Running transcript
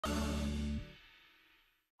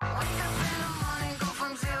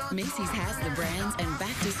Macy's has the brands and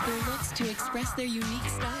back-to-school looks to express their unique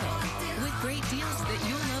style, with great deals that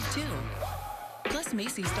you'll love too. Plus,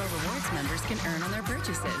 Macy's Store Rewards members can earn on their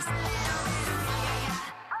purchases.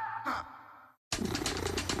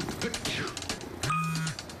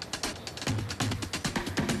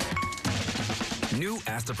 New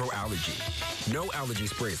Astapro Allergy. No allergy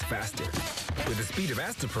spray is faster. With the speed of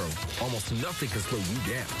Astapro, almost nothing can slow you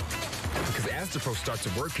down. Because Astapro starts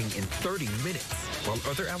working in 30 minutes, while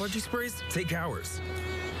other allergy sprays take hours.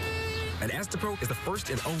 And Astapro is the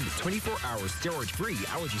first and only 24-hour steroid-free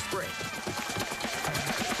allergy spray.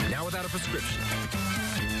 Now without a prescription.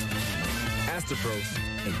 Astapro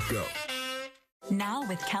and go. Now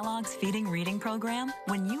with Kellogg's Feeding Reading Program,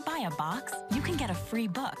 when you buy a box, you can get a free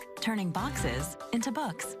book, turning boxes into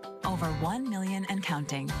books. Over 1 million and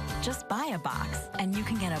counting. Just buy a box and you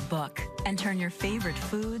can get a book and turn your favorite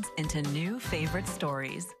foods into new favorite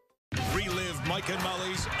stories. Relive Mike and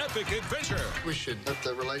Molly's epic adventure. We should let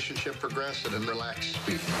the relationship progress and relax.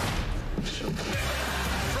 From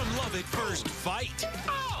love at first fight.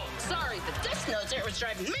 Oh, sorry, but this note was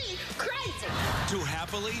driving me crazy. To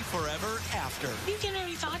happily forever after. You get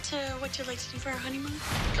any thought to what you'd like to do for our honeymoon?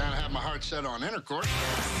 Kind of have my heart set on intercourse.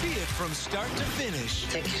 See it from start to finish.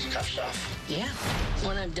 Take these cuffs off. Yeah,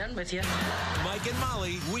 when I'm done with you. Mike and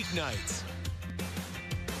Molly, weeknights.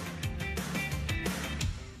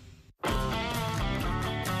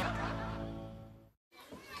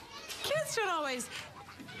 Kids don't always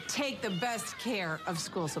take the best care of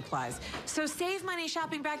school supplies. So save money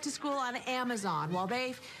shopping back to school on Amazon while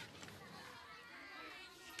they...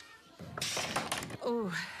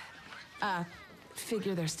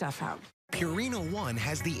 figure their stuff out. Purina One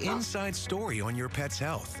has the inside story on your pet's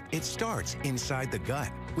health. It starts inside the gut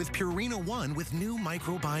with Purina One with new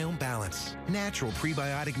microbiome balance. Natural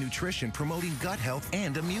prebiotic nutrition promoting gut health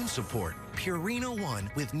and immune support. Purina One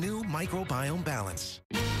with new microbiome balance.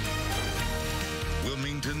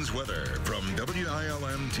 Wilmington's weather from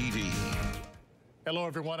WILM-TV. Hello,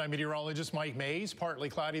 everyone. I'm meteorologist Mike Mays. Partly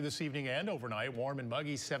cloudy this evening and overnight. Warm and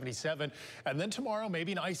muggy, 77. And then tomorrow,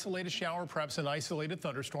 maybe an isolated shower, perhaps an isolated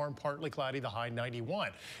thunderstorm. Partly cloudy, the high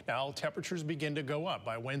 91. Now, temperatures begin to go up.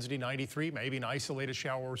 By Wednesday, 93. Maybe an isolated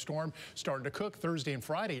shower or storm. Starting to cook Thursday and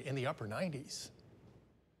Friday in the upper 90s.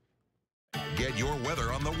 Get your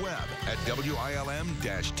weather on the web at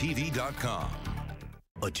WILM-TV.com.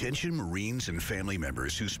 Attention Marines and family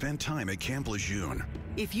members who spent time at Camp Lejeune.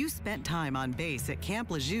 If you spent time on base at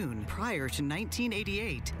Camp Lejeune prior to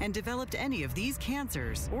 1988 and developed any of these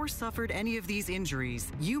cancers or suffered any of these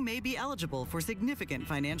injuries, you may be eligible for significant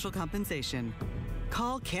financial compensation.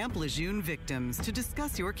 Call Camp Lejeune victims to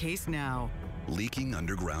discuss your case now. Leaking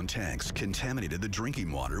underground tanks contaminated the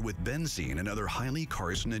drinking water with benzene and other highly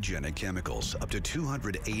carcinogenic chemicals, up to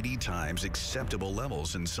 280 times acceptable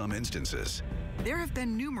levels in some instances. There have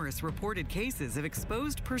been numerous reported cases of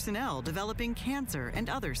exposed personnel developing cancer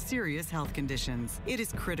and other serious health conditions. It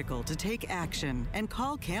is critical to take action and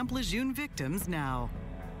call Camp Lejeune victims now.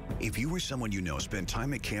 If you or someone you know spent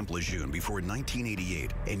time at Camp Lejeune before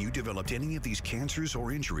 1988 and you developed any of these cancers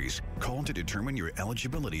or injuries, call to determine your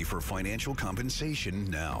eligibility for financial compensation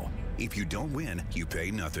now. If you don't win, you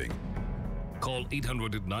pay nothing. Call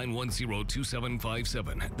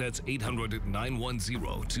 800-910-2757. That's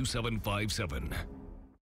 800-910-2757.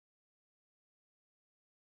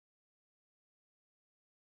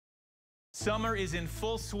 Summer is in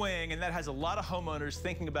full swing, and that has a lot of homeowners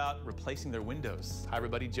thinking about replacing their windows. Hi,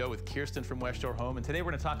 everybody. Joe with Kirsten from West Shore Home, and today we're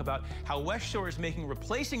going to talk about how West Shore is making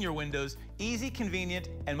replacing your windows easy, convenient,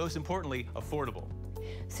 and most importantly, affordable.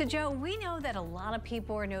 So, Joe, we know that a lot of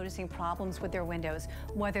people are noticing problems with their windows,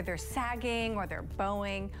 whether they're sagging or they're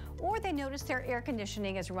bowing, or they notice their air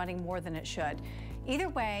conditioning is running more than it should. Either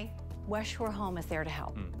way, West Shore Home is there to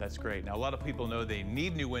help. That's great. Now, a lot of people know they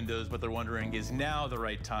need new windows, but they're wondering, is now the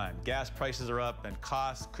right time? Gas prices are up and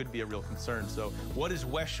costs could be a real concern. So what is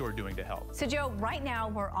West Shore doing to help? So, Joe, right now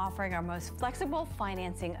we're offering our most flexible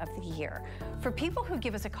financing of the year. For people who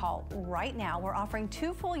give us a call right now, we're offering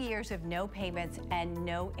 2 full years of no payments and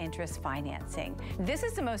no interest financing. This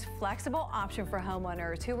is the most flexible option for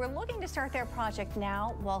homeowners who are looking to start their project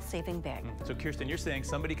now while saving big. So, Kirsten, you're saying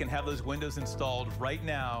somebody can have those windows installed right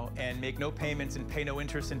now and make no payments and pay no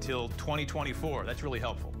interest until 2024. That's really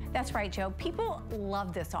helpful. That's right, Joe. People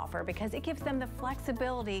love this offer because it gives them the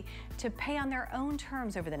flexibility to pay on their own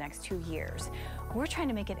terms over the next 2 years. We're trying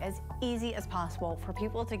to make it as easy as possible for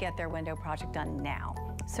people to get their window project done now.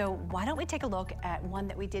 So why don't we take a look at one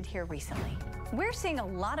that we did here recently? We're seeing a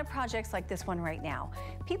lot of projects like this one right now.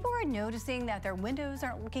 People are noticing that their windows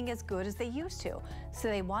aren't looking as good as they used to, so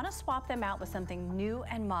they want to swap them out with something new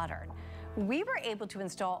and modern. We were able to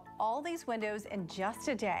install all these windows in just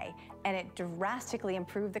a day, and it drastically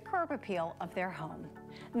improved the curb appeal of their home.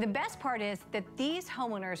 The best part is that these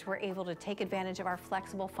homeowners were able to take advantage of our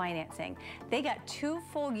flexible financing. They got 2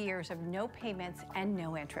 full years of no payments and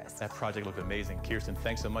no interest. That project looked amazing. Kirsten,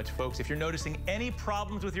 thanks so much, folks. If you're noticing any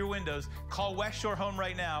problems with your windows, call West Shore Home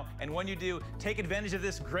right now. And when you do, take advantage of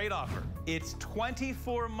this great offer. It's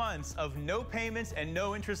 24 months of no payments and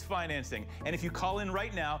no interest financing. And if you call in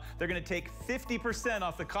right now, they're going to take 50%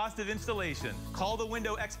 off the cost of installation. Call the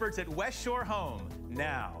window experts at West Shore Home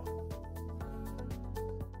now.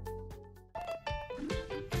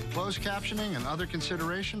 Closed captioning and other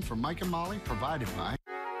consideration for Mike and Molly provided by...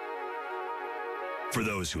 For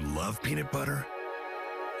those who love peanut butter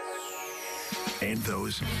and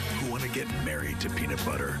those who want to get married to peanut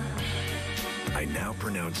butter, I now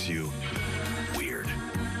pronounce you weird.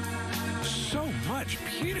 So much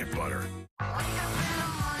peanut butter.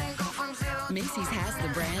 Macy's has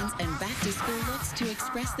the brands and back-to-school looks to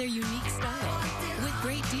express their unique style with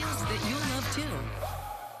great deals that you'll love too.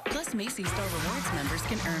 Plus, Macy's Store Rewards members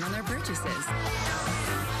can earn on their purchases.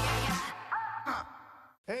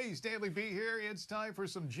 Hey, Stanley B here. It's time for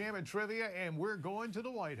some Jammin trivia, and we're going to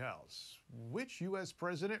the White House. Which U.S.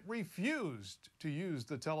 president refused to use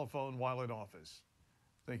the telephone while in office?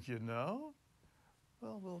 Think you know?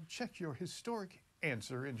 Well, we'll check your historic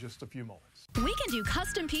answer in just a few moments. We can do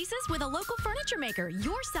custom pieces with a local furniture maker,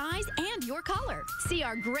 your size and your color. See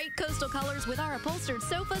our great coastal colors with our upholstered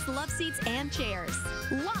sofas, love seats, and chairs.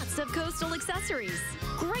 Lots of coastal accessories.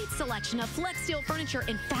 Great selection of flex steel furniture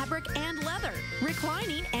in fabric and leather,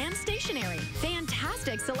 reclining and stationary.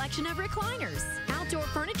 Fantastic selection of recliners. Outdoor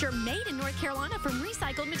furniture made in North Carolina from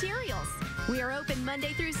recycled materials. We are open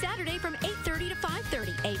Monday through Saturday from 8:30 to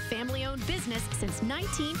 5:30. A family-owned business since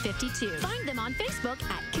 1952. Find them on Facebook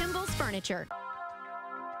at Kimball's Furniture.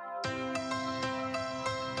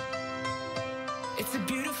 It's a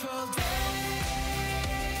beautiful day.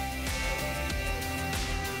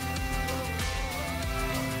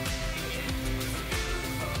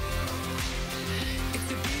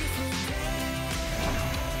 It's a beautiful day.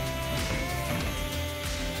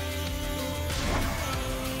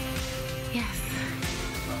 Yes.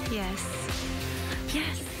 Yes.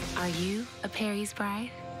 Yes. Are you a Perry's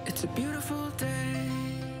bride? It's a beautiful day.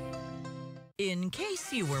 In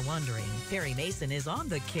case you were wondering, Perry Mason is on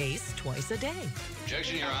the case twice a day.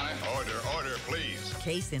 Objection, Your Honor. Order, please.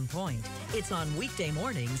 Case in point, it's on weekday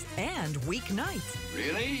mornings and weeknights.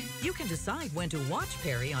 Really? You can decide when to watch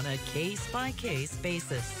Perry on a case-by-case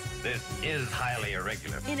basis. This is highly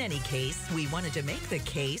irregular. In any case, we wanted to make the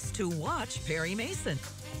case to watch Perry Mason.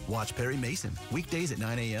 Watch Perry Mason, weekdays at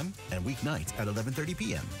 9 a.m. and weeknights at 11:30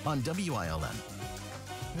 p.m. on WILM.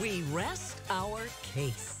 We rest our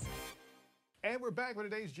case. And we're back with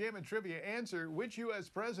today's Jammin trivia answer. Which U.S.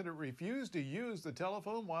 president refused to use the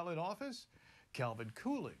telephone while in office? Calvin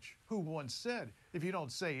Coolidge, who once said, if you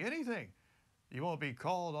don't say anything, you won't be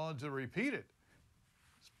called on to repeat it.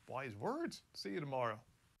 It's wise words. See you tomorrow.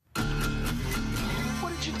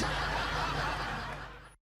 What did you do?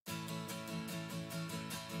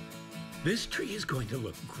 This tree is going to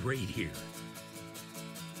look great here.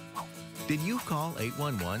 Did you call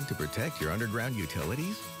 811 to protect your underground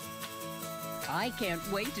utilities? I can't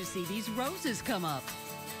wait to see these roses come up.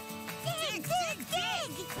 Dig, dig,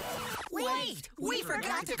 dig! Wait, we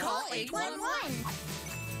forgot to call 811.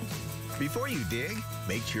 Before you dig,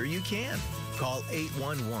 make sure you can. Call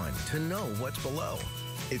 811 to know what's below.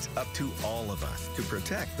 It's up to all of us to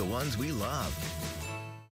protect the ones we love.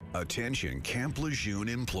 Attention Camp Lejeune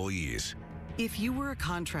employees. If you were a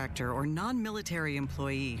contractor or non-military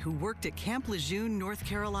employee who worked at Camp Lejeune, North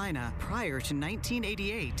Carolina prior to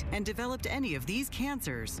 1988 and developed any of these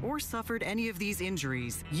cancers or suffered any of these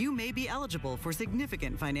injuries, you may be eligible for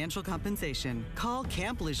significant financial compensation. Call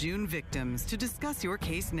Camp Lejeune victims to discuss your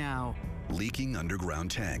case now. Leaking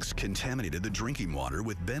underground tanks contaminated the drinking water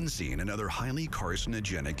with benzene and other highly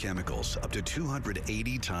carcinogenic chemicals, up to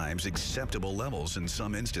 280 times acceptable levels in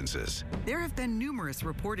some instances. There have been numerous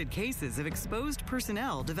reported cases of exposed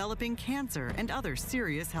personnel developing cancer and other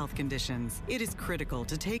serious health conditions. It is critical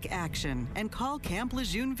to take action and call Camp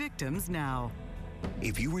Lejeune victims now.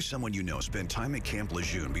 If you or someone you know spent time at Camp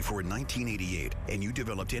Lejeune before 1988 and you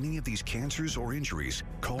developed any of these cancers or injuries,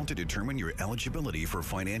 call to determine your eligibility for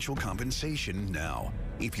financial compensation now.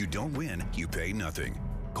 If you don't win, you pay nothing.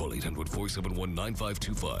 Call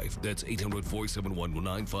 800-471-9525. That's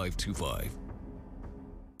 800-471-9525.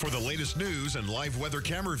 For the latest news and live weather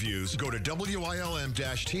camera views, go to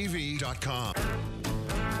WILM-TV.com.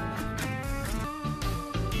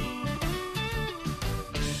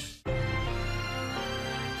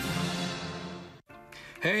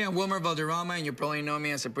 Hey, I'm Wilmer Valderrama, and you probably know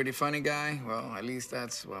me as a pretty funny guy. Well, at least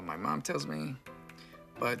that's what my mom tells me.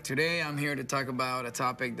 But today I'm here to talk about a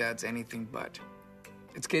topic that's anything but.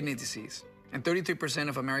 It's kidney disease. And 33%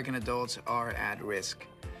 of American adults are at risk.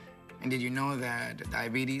 And did you know that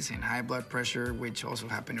diabetes and high blood pressure, which also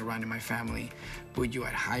happen to run in my family, put you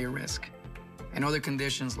at higher risk? And other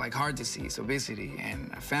conditions like heart disease, obesity,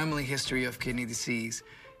 and a family history of kidney disease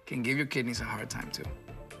can give your kidneys a hard time too.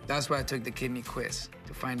 That's why I took the kidney quiz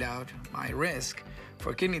to find out my risk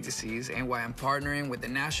for kidney disease and why I'm partnering with the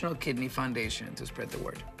National Kidney Foundation to spread the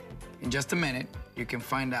word. In just a minute, you can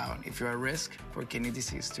find out if you're at risk for kidney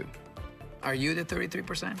disease too. Are you the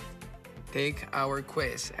 33%? Take our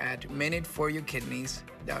quiz at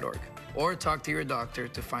minuteforyourkidneys.org or talk to your doctor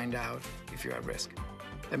to find out if you're at risk.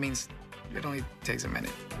 That means it only takes a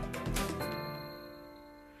minute.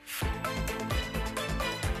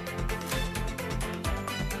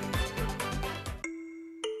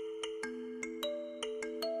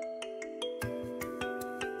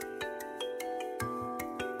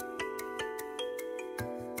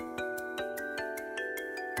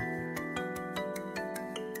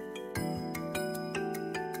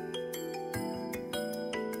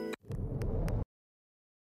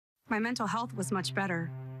 My mental health was much better.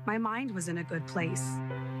 My mind was in a good place.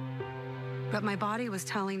 But my body was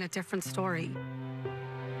telling a different story.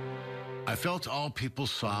 I felt all people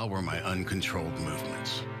saw were my uncontrolled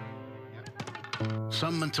movements.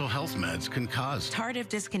 Some mental health meds can cause tardive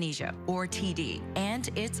dyskinesia, or TD, and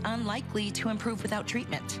it's unlikely to improve without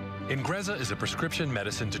treatment. Ingrezza is a prescription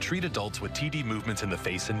medicine to treat adults with TD movements in the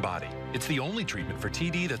face and body. It's the only treatment for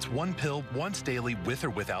TD that's one pill once daily with or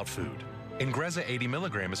without food. Ingrezza 80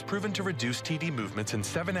 milligram is proven to reduce TD movements in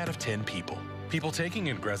 7 out of 10 people. People taking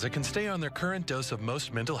Ingrezza can stay on their current dose of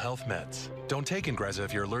most mental health meds. Don't take Ingrezza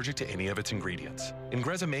if you're allergic to any of its ingredients.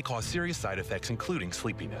 Ingrezza may cause serious side effects, including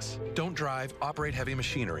sleepiness. Don't drive, operate heavy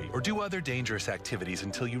machinery, or do other dangerous activities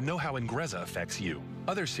until you know how Ingrezza affects you.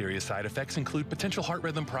 Other serious side effects include potential heart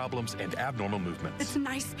rhythm problems and abnormal movements. It's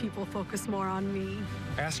nice people focus more on me.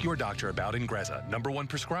 Ask your doctor about Ingrezza, #1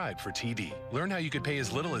 prescribed for TD. Learn how you could pay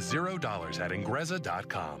as little as $0 at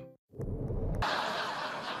Ingrezza.com.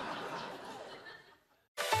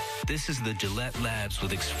 This is the Gillette Labs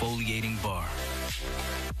with exfoliating bar.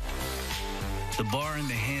 The bar and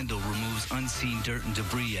the handle removes unseen dirt and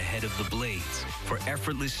debris ahead of the blades for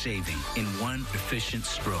effortless shaving in one efficient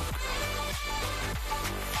stroke.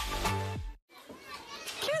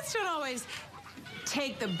 Kids don't always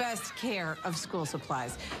take the best care of school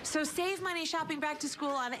supplies. So save money shopping back to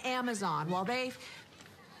school on Amazon while they...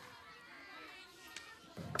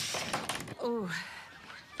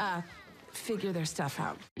 figure their stuff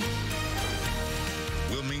out.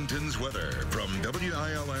 Wilmington's weather from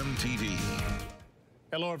WILM-TV.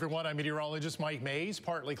 Hello, everyone. I'm meteorologist Mike Mays.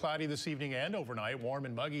 Partly cloudy this evening and overnight. Warm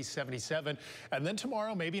and muggy, 77. And then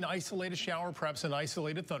tomorrow, maybe an isolated shower, perhaps an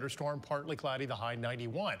isolated thunderstorm. Partly cloudy, the high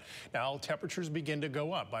 91. Now, temperatures begin to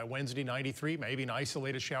go up. By Wednesday, 93. Maybe an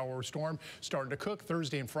isolated shower or storm. Starting to cook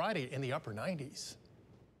Thursday and Friday in the upper 90s.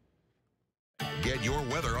 Get your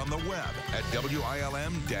weather on the web at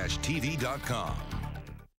WILM-TV.com.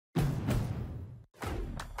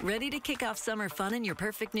 Ready to kick off summer fun in your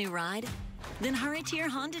perfect new ride? Then hurry to your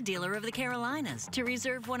Honda dealer of the Carolinas to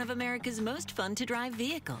reserve one of America's most fun-to-drive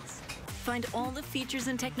vehicles. Find all the features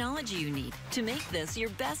and technology you need to make this your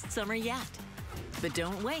best summer yet. But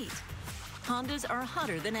don't wait. Hondas are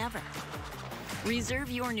hotter than ever.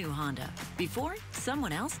 Reserve your new Honda before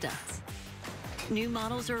someone else does. New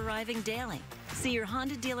models are arriving daily. See your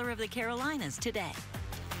Honda dealer of the Carolinas today.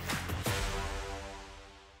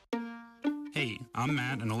 Hey, I'm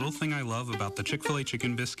Matt, and a little thing I love about the Chick-fil-A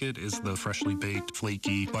chicken biscuit is the freshly baked,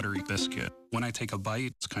 flaky, buttery biscuit. When I take a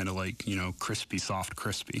bite, it's kind of like, crispy, soft,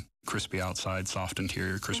 crispy. Crispy outside, soft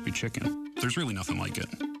interior, crispy chicken. There's really nothing like it.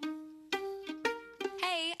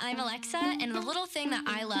 Hey, I'm Alexa, and the little thing that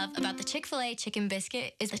I love about the Chick-fil-A chicken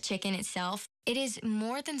biscuit is the chicken itself. It is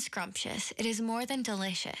more than scrumptious. It is more than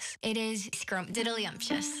delicious. It is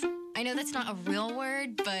scrumptiddlyumptious. I know that's not a real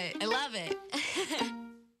word, but I love it.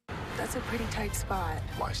 That's a pretty tight spot.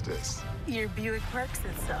 Watch this. Your Buick Park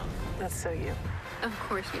said so. That's so you. Of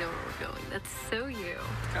course you know where we're going. That's so you.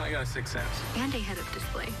 Kind of got a sixth sense. And a head-up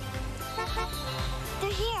display.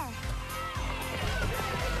 They're here.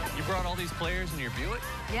 You brought all these players in your Buick?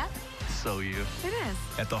 Yeah. So you. It is.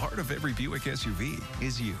 At the heart of every Buick SUV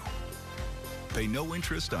is you. Pay no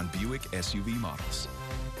interest on Buick SUV models.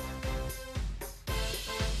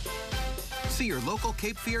 See your local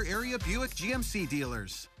Cape Fear area Buick GMC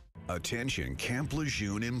dealers. Attention Camp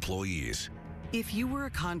Lejeune employees. If you were a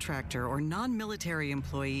contractor or non-military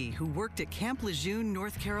employee who worked at Camp Lejeune,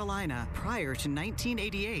 North Carolina prior to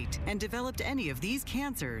 1988 and developed any of these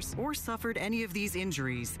cancers or suffered any of these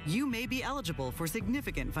injuries, you may be eligible for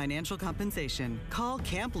significant financial compensation. Call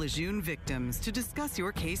Camp Lejeune Victims to discuss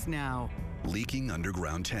your case now. Leaking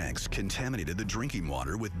underground tanks contaminated the drinking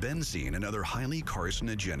water with benzene and other highly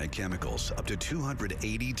carcinogenic chemicals, up to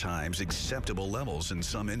 280 times acceptable levels in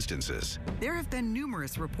some instances. There have been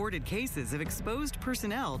numerous reported cases of exposed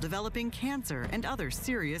personnel developing cancer and other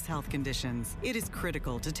serious health conditions. It is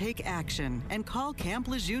critical to take action and call Camp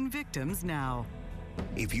Lejeune Victims now.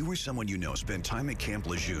 If you or someone you know spent time at Camp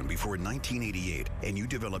Lejeune before 1988 and you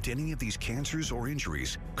developed any of these cancers or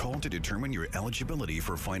injuries, call to determine your eligibility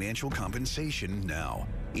for financial compensation now.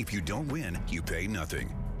 If you don't win, you pay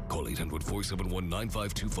nothing. Call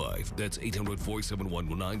 800-471-9525. That's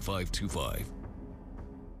 800-471-9525.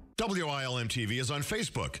 WILM-TV is on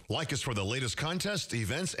Facebook. Like us for the latest contests,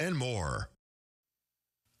 events, and more.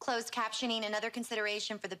 Closed captioning and other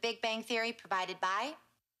consideration for the Big Bang Theory provided by...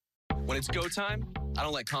 When it's go time, I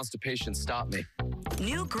don't let constipation stop me.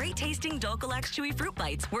 New great-tasting Dulcolax Chewy Fruit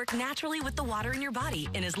Bites work naturally with the water in your body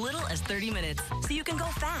in as little as 30 minutes. So you can go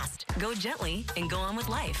fast, go gently, and go on with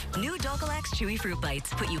life. New Dulcolax Chewy Fruit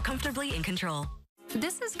Bites put you comfortably in control.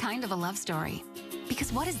 This is kind of a love story.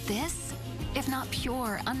 Because what is this, if not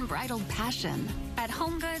pure, unbridled passion? At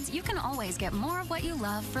HomeGoods, you can always get more of what you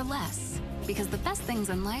love for less. Because the best things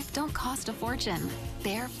in life don't cost a fortune.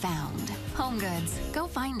 They're found. HomeGoods. Go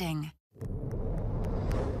finding.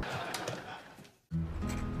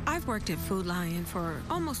 I've worked at Food Lion for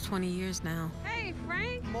almost 20 years now. Hey,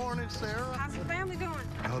 Frank. Morning, Sarah. How's the family doing?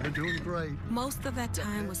 Oh, they're doing great. Most of that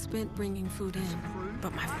time was spent bringing food in.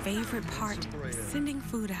 But my favorite part is sending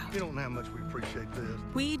food out. You don't know how much we appreciate this.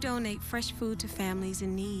 We donate fresh food to families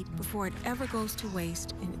in need before it ever goes to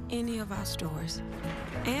waste in any of our stores.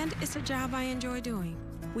 And it's a job I enjoy doing,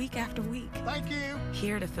 week after week. Thank you.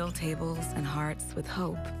 Here to fill tables and hearts with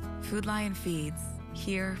hope. Food Lion Feeds,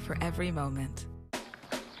 here for every moment.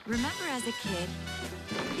 Remember as a kid,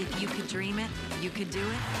 if you could dream it, you could do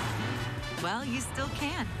it? Well, you still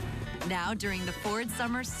can. Now during the Ford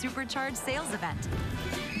Summer Supercharged Sales Event.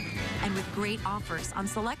 And with great offers on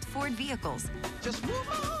select Ford vehicles,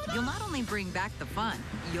 you'll not only bring back the fun,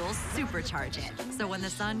 you'll supercharge it. So when the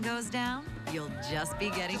sun goes down, you'll just be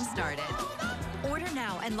getting started. Order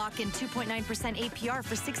now and lock in 2.9% APR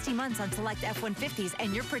for 60 months on select F-150s,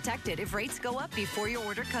 and you're protected if rates go up before your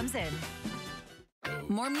order comes in.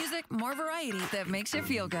 More music, more variety that makes you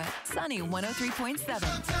feel good. Sunny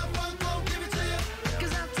 103.7.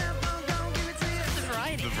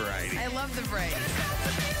 The variety. I love the variety.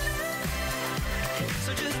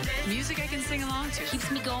 So just music I can sing along to.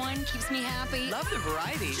 Keeps me going, keeps me happy. Love the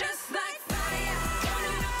variety. Just like fire.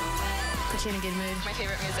 Put you in a good mood. My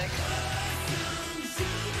favorite music.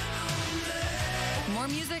 More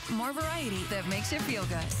music, more variety that makes you feel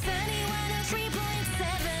good. Sunny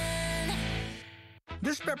 103.7.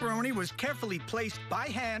 This pepperoni was carefully placed by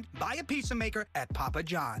hand by a pizza maker at Papa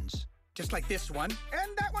John's. Just like this one,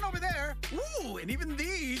 and that one over there. Ooh, and even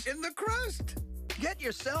these in the crust. Get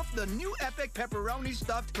yourself the new Epic Pepperoni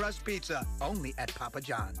Stuffed Crust Pizza, only at Papa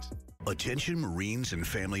John's. Attention Marines and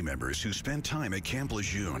family members who spent time at Camp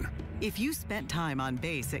Lejeune. If you spent time on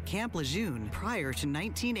base at Camp Lejeune prior to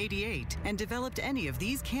 1988 and developed any of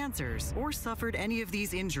these cancers or suffered any of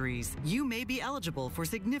these injuries, you may be eligible for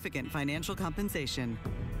significant financial compensation.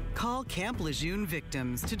 Call Camp Lejeune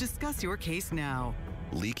Victims to discuss your case now.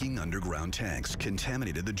 Leaking underground tanks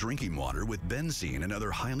contaminated the drinking water with benzene and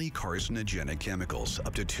other highly carcinogenic chemicals,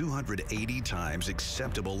 up to 280 times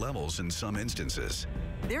acceptable levels in some instances.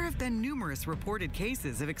 There have been numerous reported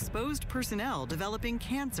cases of exposed personnel developing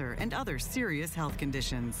cancer and other serious health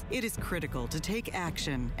conditions. It is critical to take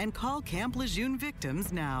action and call Camp Lejeune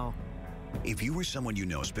Victims now. If you or someone you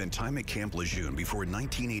know spent time at Camp Lejeune before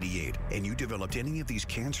 1988 and you developed any of these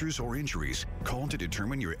cancers or injuries, call to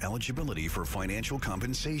determine your eligibility for financial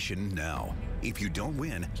compensation now. If you don't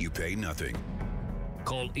win, you pay nothing.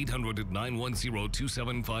 Call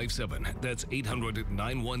 800-910-2757. That's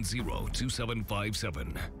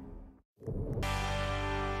 800-910-2757.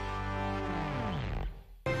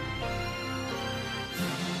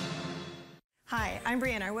 Hi, I'm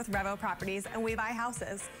Brianna with Revo Properties, and we buy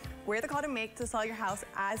houses. We're the call to make to sell your house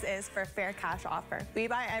as is for a fair cash offer. We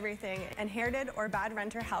buy everything: inherited or bad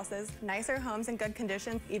renter houses, nicer homes in good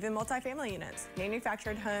condition, even multifamily units,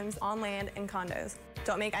 manufactured homes on land, and condos.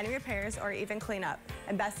 Don't make any repairs or even clean up.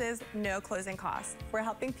 And best is, no closing costs. We're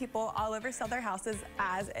helping people all over sell their houses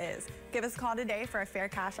as is. Give us a call today for a fair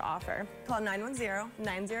cash offer. Call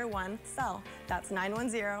 910-901-SELL. That's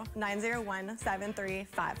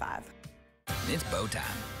 910-901-7355. It's bow time.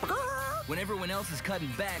 When everyone else is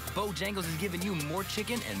cutting back, Bojangles is giving you more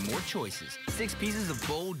chicken and more choices. 6 pieces of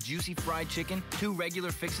bold, juicy fried chicken, 2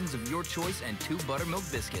 regular fixings of your choice, and 2 buttermilk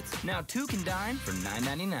biscuits. Now 2 can dine for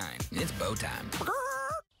 $9.99. It's bow time.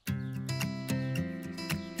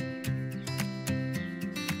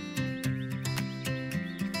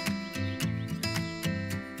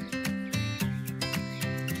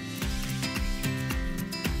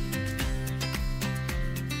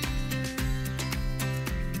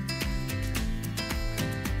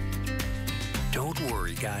 Don't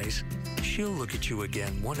worry, guys. She'll look at you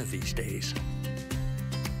again one of these days.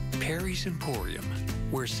 Perry's Emporium,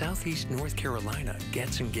 where Southeast North Carolina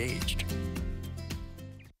gets engaged.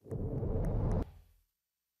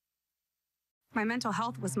 My mental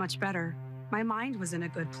health was much better. My mind was in a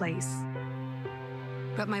good place.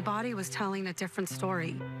 But my body was telling a different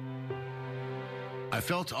story. I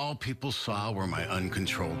felt all people saw were my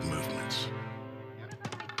uncontrolled movements.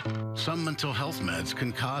 Some mental health meds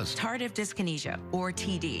can cause tardive dyskinesia, or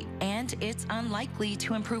TD, and it's unlikely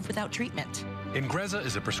to improve without treatment. Ingrezza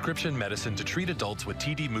is a prescription medicine to treat adults with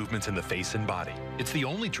TD movements in the face and body. It's the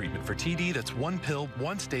only treatment for TD that's 1 pill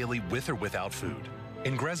once daily with or without food.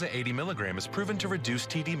 Ingrezza 80 milligram is proven to reduce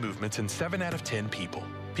TD movements in 7 out of 10 people.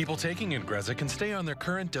 People taking Ingrezza can stay on their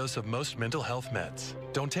current dose of most mental health meds.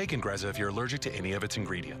 Don't take Ingrezza if you're allergic to any of its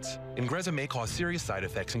ingredients. Ingrezza may cause serious side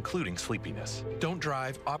effects, including sleepiness. Don't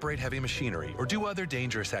drive, operate heavy machinery, or do other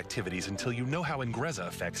dangerous activities until you know how Ingrezza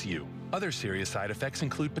affects you. Other serious side effects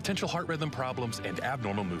include potential heart rhythm problems and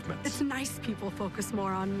abnormal movements. It's nice people focus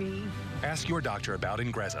more on me. Ask your doctor about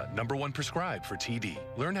Ingrezza, #1 prescribed for TD.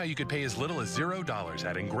 Learn how you could pay as little as $0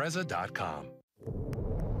 at Ingrezza.com.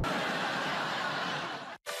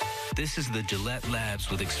 This is the Gillette Labs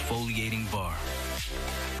with exfoliating bar.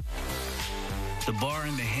 The bar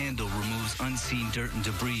and the handle removes unseen dirt and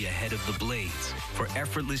debris ahead of the blades for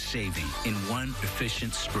effortless shaving in one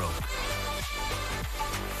efficient stroke.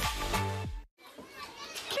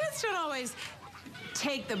 Kids don't always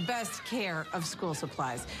take the best care of school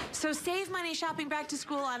supplies. So save money shopping back to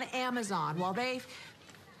school on Amazon while they...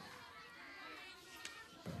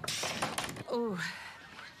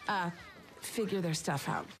 figure their stuff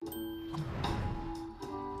out.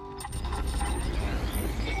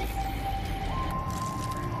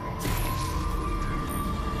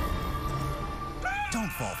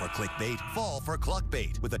 Don't fall for clickbait, fall for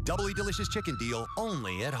cluckbait with a doubly delicious chicken deal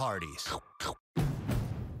only at Hardee's.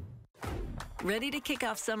 Ready to kick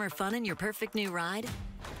off summer fun in your perfect new ride?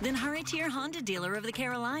 Then hurry to your Honda dealer of the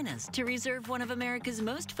Carolinas to reserve one of America's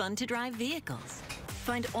most fun-to-drive vehicles.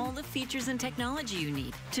 Find all the features and technology you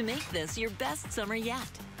need to make this your best summer yet.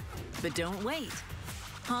 But don't wait.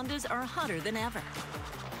 Hondas are hotter than ever.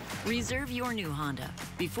 Reserve your new Honda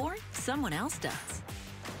before someone else does.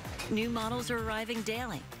 New models are arriving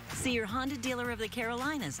daily. See your Honda dealer of the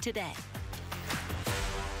Carolinas today.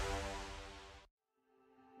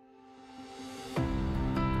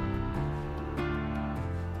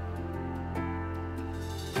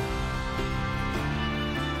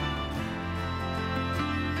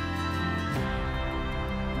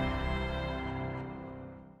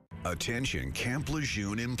 Attention Camp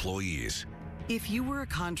Lejeune employees. If you were a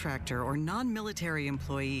contractor or non-military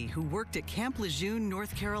employee who worked at Camp Lejeune,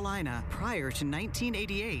 North Carolina prior to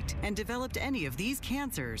 1988 and developed any of these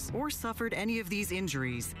cancers or suffered any of these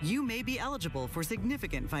injuries, you may be eligible for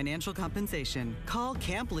significant financial compensation. Call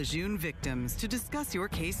Camp Lejeune victims to discuss your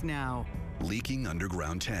case now. Leaking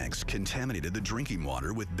underground tanks contaminated the drinking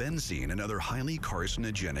water with benzene and other highly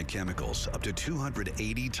carcinogenic chemicals, up to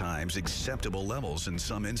 280 times acceptable levels in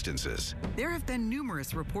some instances. There have been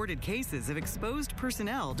numerous reported cases of exposed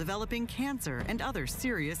personnel developing cancer and other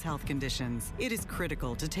serious health conditions. It is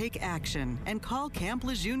critical to take action and call Camp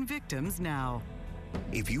Lejeune victims now.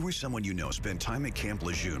 If you or someone you know spent time at Camp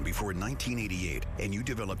Lejeune before 1988 and you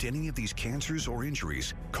developed any of these cancers or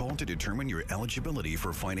injuries, call to determine your eligibility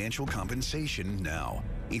for financial compensation now.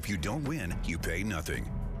 If you don't win, you pay nothing.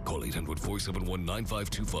 Call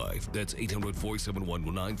 800-471-9525. That's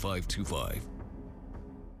 800-471-9525.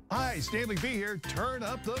 Hi, Stanley B here. Turn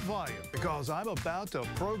up the volume because I'm about to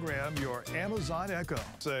program your Amazon Echo.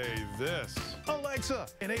 Say this. Alexa,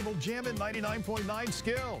 enable Jammin 99.9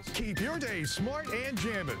 skills. Keep your day smart and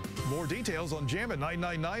jammin'. More details on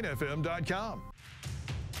Jammin999fm.com.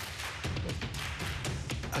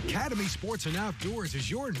 Academy Sports and Outdoors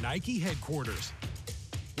is your Nike headquarters.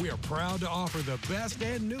 We are proud to offer the best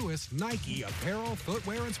and newest Nike apparel,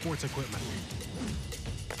 footwear, and sports equipment.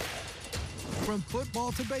 From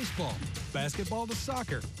football to baseball, basketball to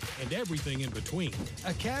soccer, and everything in between,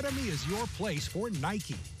 Academy is your place for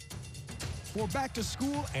Nike. For back to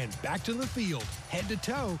school and back to the field, head to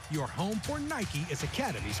toe, your home for Nike is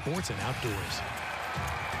Academy Sports and Outdoors.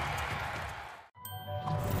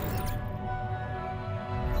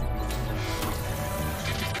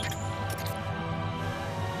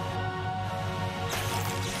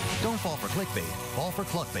 Don't fall for clickbait, fall for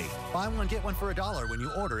cluckbait. Buy one, get one for $1 when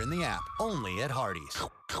you order in the app. Only at Hardee's.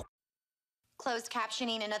 Closed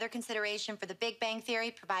captioning and other consideration for the Big Bang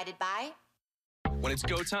Theory provided by... When it's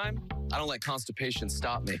go time, I don't let constipation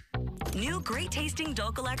stop me. New great-tasting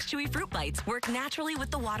Dulcolax Chewy Fruit Bites work naturally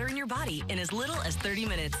with the water in your body in as little as 30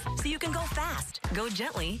 minutes. So you can go fast, go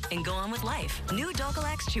gently, and go on with life. New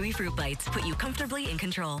Dulcolax Chewy Fruit Bites put you comfortably in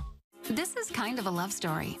control. This is kind of a love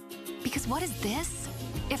story. Because what is this?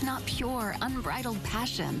 If not pure, unbridled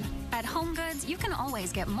passion. At HomeGoods, you can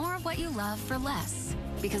always get more of what you love for less.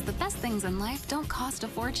 Because the best things in life don't cost a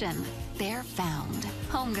fortune. They're found.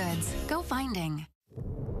 HomeGoods. Go finding.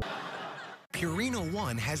 Purina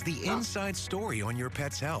One has the inside story on your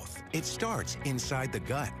pet's health. It starts inside the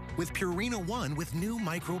gut with Purina One with new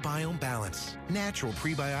microbiome balance. Natural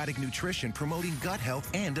prebiotic nutrition promoting gut health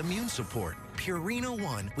and immune support. Purina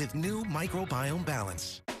One with new microbiome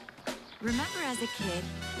balance. Remember as a kid,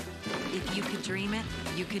 if you could dream it,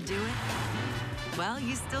 you could do it? Well,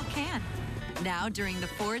 you still can. Now during the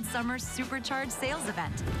Ford Summer Supercharged Sales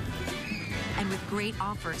Event. And with great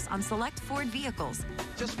offers on select Ford vehicles,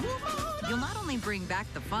 you'll not only bring back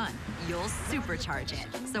the fun, you'll supercharge it.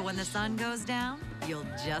 So when the sun goes down, you'll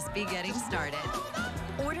just be getting started.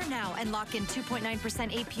 Order now and lock in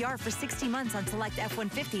 2.9% APR for 60 months on select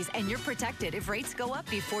F-150s, and you're protected if rates go up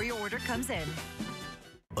before your order comes in.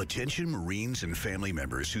 Attention Marines and family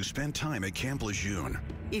members who spent time at Camp Lejeune.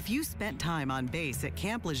 If you spent time on base at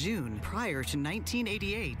Camp Lejeune prior to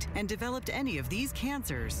 1988 and developed any of these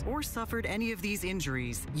cancers or suffered any of these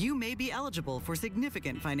injuries, you may be eligible for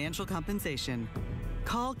significant financial compensation.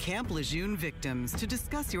 Call Camp Lejeune victims to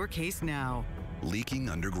discuss your case now. Leaking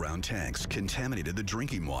underground tanks contaminated the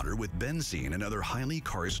drinking water with benzene and other highly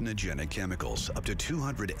carcinogenic chemicals, up to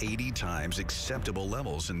 280 times acceptable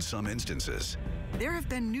levels in some instances. There have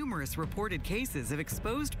been numerous reported cases of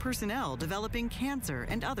exposed personnel developing cancer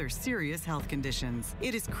and other serious health conditions.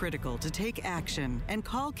 It is critical to take action and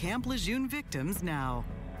call Camp Lejeune victims now.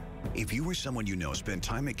 If you or someone you know spent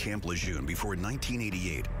time at Camp Lejeune before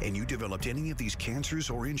 1988 and you developed any of these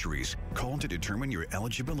cancers or injuries, call to determine your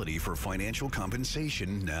eligibility for financial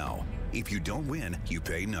compensation now. If you don't win, you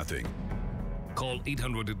pay nothing. Call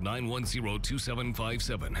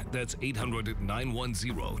 800-910-2757. That's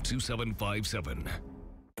 800-910-2757.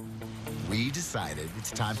 We decided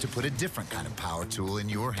it's time to put a different kind of power tool in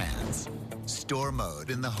your hands. Store Mode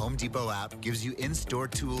in the Home Depot app gives you in-store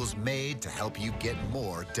tools made to help you get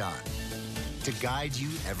more done. To guide you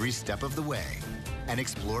every step of the way and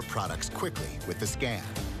explore products quickly with the scan.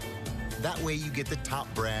 That way you get the top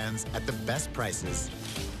brands at the best prices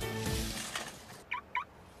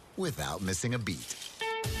without missing a beat.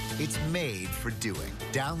 It's made for doing.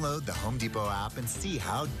 Download the Home Depot app and see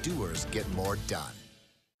how doers get more done.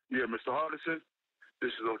 Yeah, Mr. Hardison,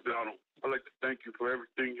 this is O'Donnell. I'd like to thank you for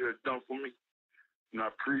everything you have done for me, and I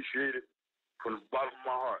appreciate it from the bottom of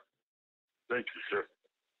my heart. Thank you, sir.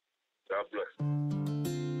 God bless.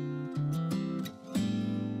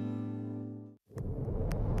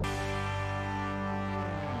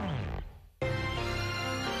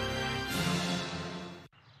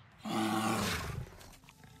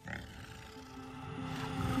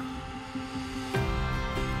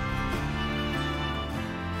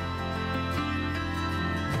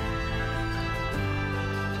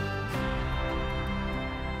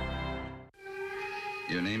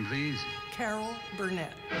 Your name, please? Carol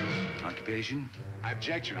Burnett. Occupation? I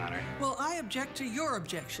object, Your Honor. Well, I object to your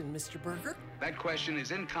objection, Mr. Berger. That question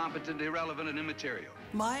is incompetent, irrelevant, and immaterial.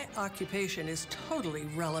 My occupation is totally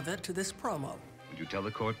relevant to this promo. Would you tell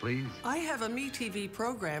the court, please? I have a MeTV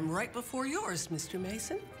program right before yours, Mr.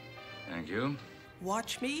 Mason. Thank you.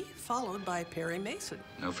 Watch Me, followed by Perry Mason.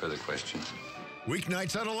 No further questions.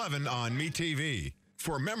 Weeknights at 11 on MeTV.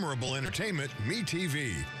 For memorable entertainment,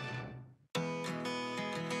 MeTV.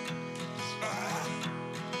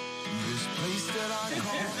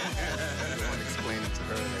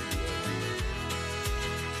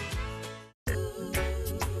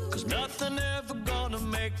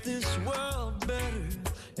 make this world better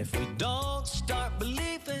if we don't start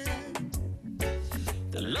believing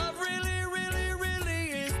that love really, really,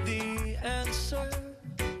 really is the answer.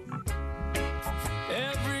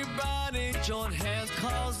 Everybody join hands,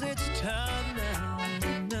 'cause it's time now.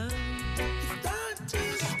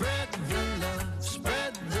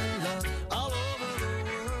 Spread the love all over the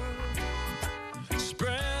world.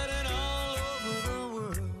 Spread it all over the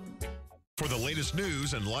world. For the latest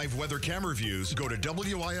news and live weather camera views, go to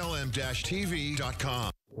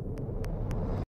WILM-TV.com.